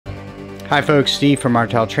Hi folks, Steve from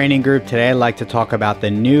Martell Training Group. Today I'd like to talk about the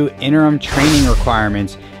new interim training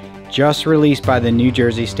requirements just released by the New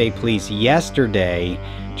Jersey State Police yesterday,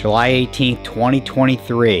 July 18th,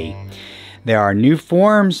 2023. There are new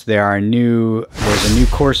forms, there's a new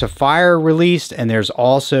course of fire released, and there's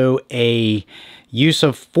also a use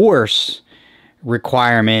of force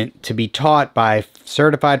requirement to be taught by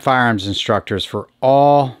certified firearms instructors for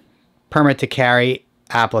all permit to carry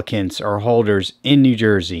applicants or holders in New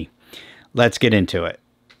Jersey. Let's get into it.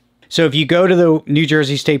 So if you go to the New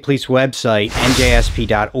Jersey State Police website,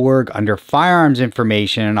 njsp.org, under firearms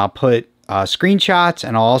information, and I'll put screenshots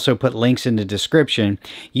and I'll also put links in the description,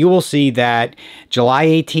 you will see that July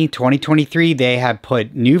 18th, 2023, they have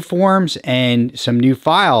put new forms and some new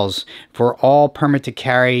files for all permit to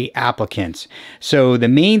carry applicants. So the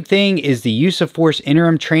main thing is the use of force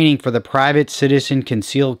interim training for the private citizen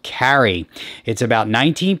concealed carry. It's about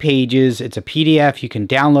 19 pages. It's a PDF. You can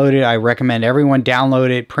download it. I recommend everyone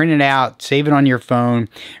download it, print it out, save it on your phone,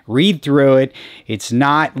 read through it. It's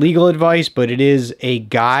not legal advice, but it is a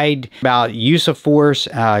guide about use of force,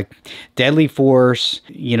 deadly force,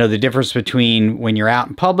 you know, the difference between when you're out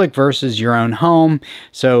in public versus your own home.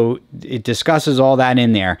 So it discusses all that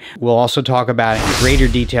in there. We'll also talk about it in greater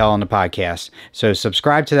detail on the podcast. So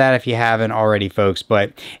subscribe to that if you haven't already, folks.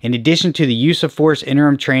 But in addition to the use of force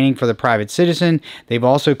interim training for the private citizen, they've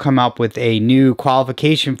also come up with a new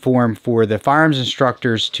qualification form for the firearms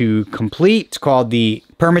instructors to complete. It's called the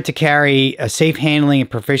Permit to Carry a Safe Handling and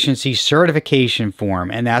Proficiency Certification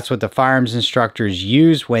Form, and that's what the firearms instructors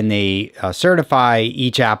use when they certify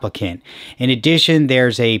each applicant. In addition,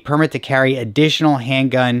 there's a Permit to Carry Additional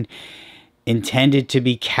Handgun Intended to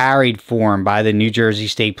be Carried form by the New Jersey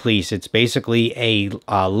State Police. It's basically a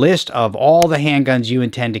list of all the handguns you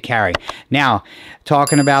intend to carry. Now,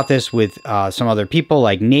 talking about this with some other people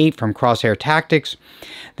like Nate from Crosshair Tactics,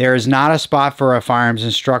 there is not a spot for a firearms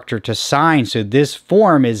instructor to sign, so this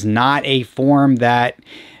form is not a form that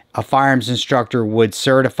a firearms instructor would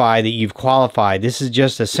certify that you've qualified. This is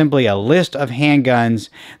just simply a list of handguns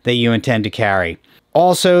that you intend to carry.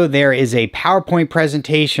 Also, there is a PowerPoint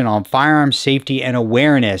presentation on firearms safety and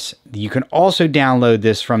awareness. You can also download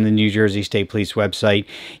this from the New Jersey State Police website.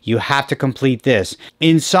 You have to complete this.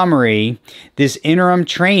 In summary, this interim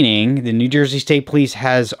training, the New Jersey State Police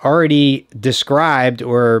has already described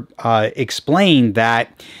or explained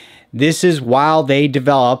that this is while they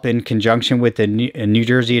develop, in conjunction with the New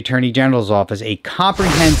Jersey Attorney General's office, a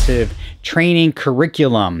comprehensive training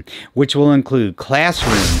curriculum, which will include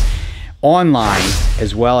classroom, online,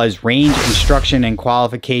 as well as range instruction and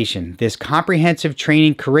qualification. This comprehensive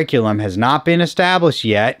training curriculum has not been established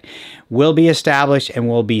yet, will be established, and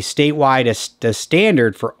will be statewide as the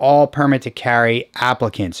standard for all permit to carry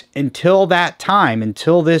applicants. Until that time,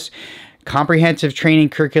 until this comprehensive training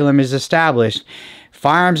curriculum is established,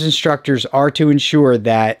 firearms instructors are to ensure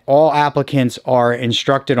that all applicants are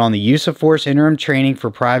instructed on the use of force interim training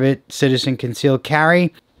for private citizen concealed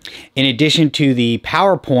carry, in addition to the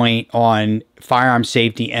PowerPoint on firearm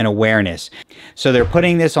safety and awareness. So they're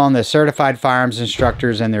putting this on the certified firearms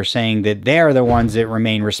instructors, and they're saying that they're the ones that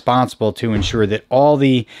remain responsible to ensure that all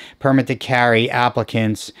the permit to carry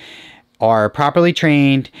applicants are properly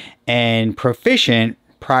trained and proficient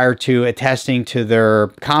prior to attesting to their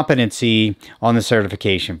competency on the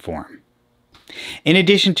certification form. In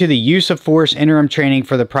addition to the use of force interim training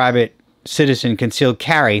for the private citizen concealed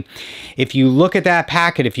carry, if you look at that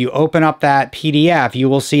packet, if you open up that PDF, you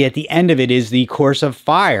will see at the end of it is the course of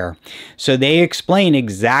fire. So they explain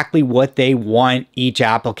exactly what they want each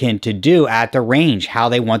applicant to do at the range, how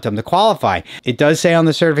they want them to qualify. It does say on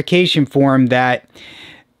the certification form that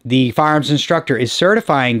the firearms instructor is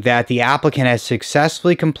certifying that the applicant has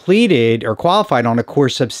successfully completed or qualified on a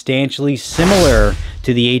course substantially similar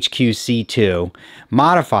to the HQC2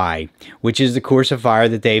 modified, which is the course of fire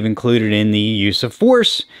that they've included in the use of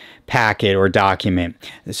force packet or document.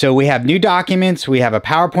 So we have new documents, we have a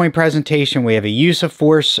PowerPoint presentation, we have a use of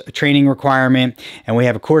force training requirement, and we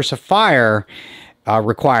have a course of fire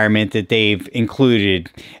requirement that they've included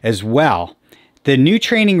as well. The new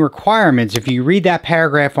training requirements, if you read that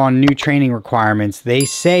paragraph on new training requirements, they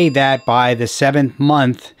say that by the 7th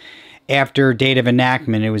month after date of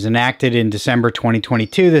enactment, it was enacted in December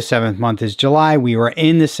 2022, the 7th month is July, we are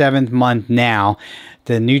in the 7th month now.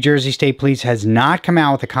 The New Jersey State Police has not come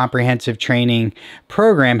out with a comprehensive training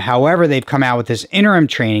program. However, they've come out with this interim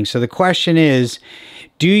training. So the question is,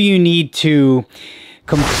 do you need to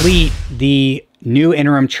complete the new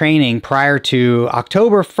interim training prior to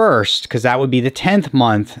October 1st, because that would be the 10th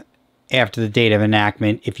month after the date of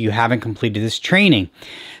enactment if you haven't completed this training?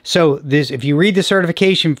 So this, if you read the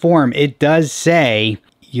certification form, it does say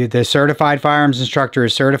the certified firearms instructor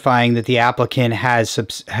is certifying that the applicant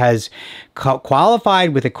has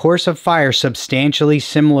qualified with a course of fire substantially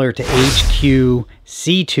similar to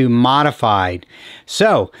HQC2 modified.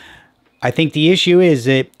 So I think the issue is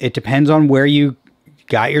that it depends on where you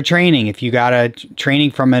got your training. If you got a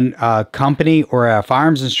training from a company or a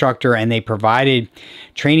firearms instructor and they provided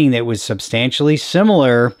training that was substantially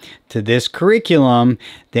similar to this curriculum,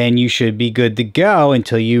 then you should be good to go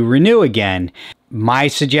until you renew again. My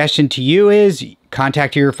suggestion to you is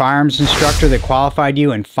contact your firearms instructor that qualified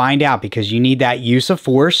you and find out, because you need that use of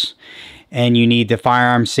force and you need the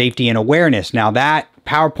firearm safety and awareness. Now, that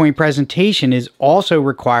PowerPoint presentation is also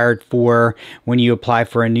required for when you apply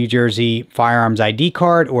for a New Jersey firearms ID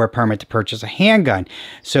card or a permit to purchase a handgun.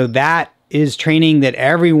 So that is training that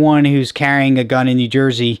everyone who's carrying a gun in New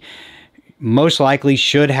Jersey most likely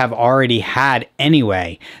should have already had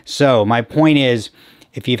anyway. So my point is,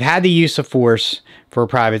 if you've had the use of force for a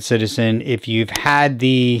private citizen, if you've had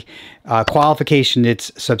the qualification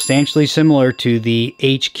that's substantially similar to the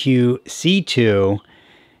HQC2,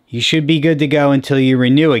 you should be good to go until you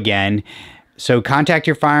renew again. So contact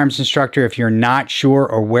your firearms instructor if you're not sure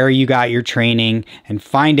or where you got your training, and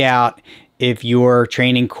find out if your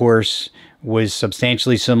training course was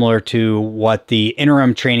substantially similar to what the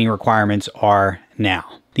interim training requirements are now.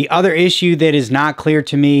 The other issue that is not clear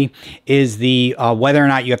to me is the whether or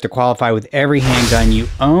not you have to qualify with every handgun you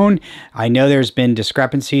own. I know there's been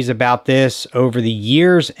discrepancies about this over the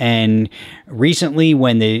years, and recently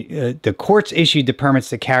when the courts issued the permits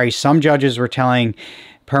to carry, some judges were telling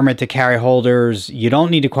permit to carry holders you don't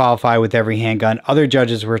need to qualify with every handgun. Other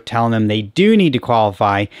judges were telling them they do need to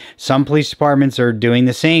qualify. Some police departments are doing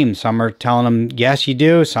the same. Some are telling them yes you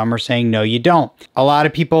do, some are saying no you don't. A lot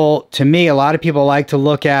of people like to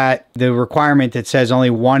look at the requirement that says only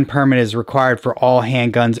one permit is required for all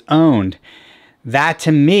handguns owned. That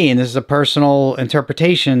to me, and this is a personal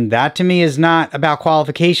interpretation, that to me is not about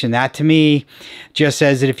qualification. That to me just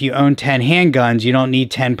says that if you own 10 handguns, you don't need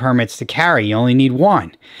 10 permits to carry. You only need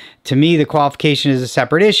one. To me, the qualification is a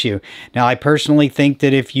separate issue. Now, I personally think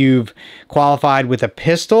that if you've qualified with a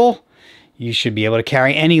pistol, you should be able to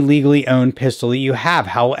carry any legally owned pistol that you have.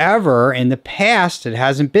 However, in the past, it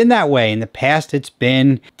hasn't been that way. In the past, it's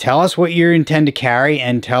been, tell us what you intend to carry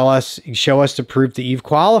and show us the proof that you've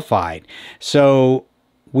qualified. So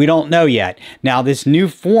we don't know yet. Now, this new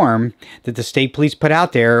form that the state police put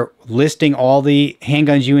out there listing all the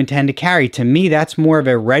handguns you intend to carry, to me, that's more of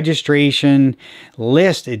a registration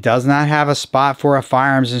list. It does not have a spot for a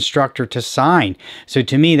firearms instructor to sign. So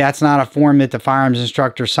to me, that's not a form that the firearms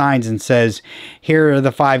instructor signs and says, here are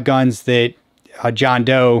the 5 guns that John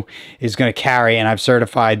Doe is going to carry, and I've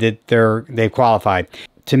certified that they've qualified.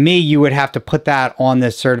 To me, you would have to put that on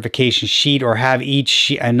the certification sheet, or have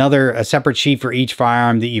a separate sheet for each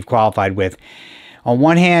firearm that you've qualified with. On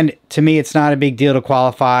one hand, to me, it's not a big deal to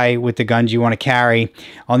qualify with the guns you want to carry.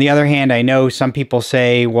 On the other hand, I know some people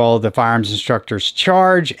say, well, the firearms instructors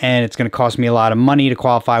charge and it's going to cost me a lot of money to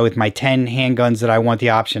qualify with my 10 handguns that I want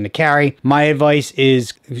the option to carry. My advice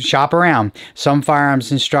is shop around. Some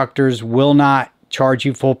firearms instructors will not charge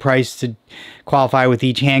you full price to qualify with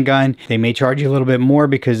each handgun. They may charge you a little bit more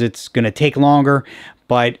because it's going to take longer,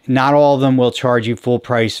 but not all of them will charge you full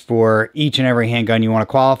price for each and every handgun you want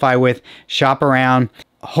to qualify with. Shop around.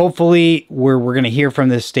 Hopefully, we're going to hear from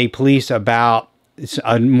the state police about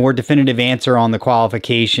a more definitive answer on the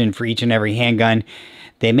qualification for each and every handgun.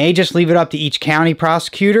 They may just leave it up to each county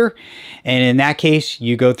prosecutor, and in that case,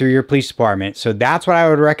 you go through your police department. So that's what I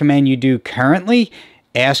would recommend you do currently.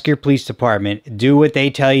 Ask your police department. Do what they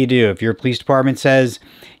tell you to do. If your police department says,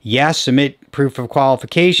 yes, submit proof of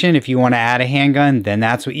qualification. If you want to add a handgun, then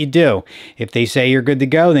that's what you do. If they say you're good to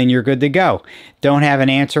go, then you're good to go. Don't have an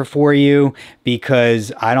answer for you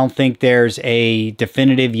because I don't think there's a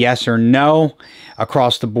definitive yes or no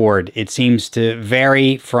across the board. It seems to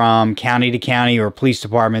vary from county to county or police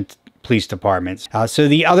departments. So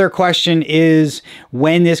the other question is,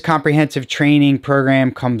 when this comprehensive training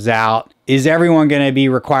program comes out, is everyone going to be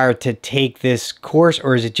required to take this course,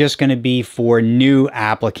 or is it just going to be for new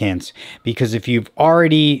applicants? Because if you've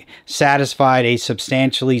already satisfied a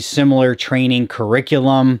substantially similar training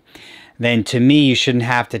curriculum, then to me, you shouldn't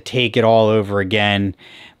have to take it all over again.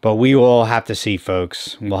 But we will have to see,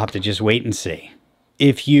 folks. We'll have to just wait and see.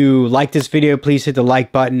 If you like this video, please hit the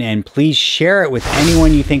like button and please share it with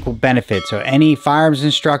anyone you think will benefit. So any firearms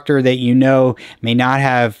instructor that you know may not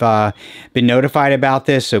have been notified about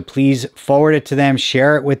this, so please forward it to them,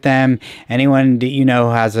 share it with them. Anyone that you know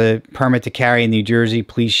has a permit to carry in New Jersey,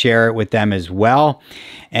 please share it with them as well.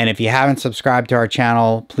 And if you haven't subscribed to our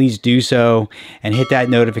channel, please do so and hit that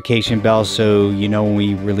notification bell so you know when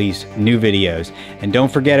we release new videos. And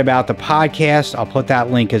don't forget about the podcast. I'll put that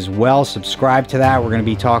link as well. Subscribe to that. We're going to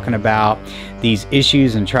be talking about these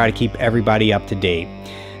issues and try to keep everybody up to date.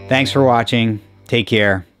 Thanks for watching. Take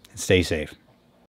care and stay safe.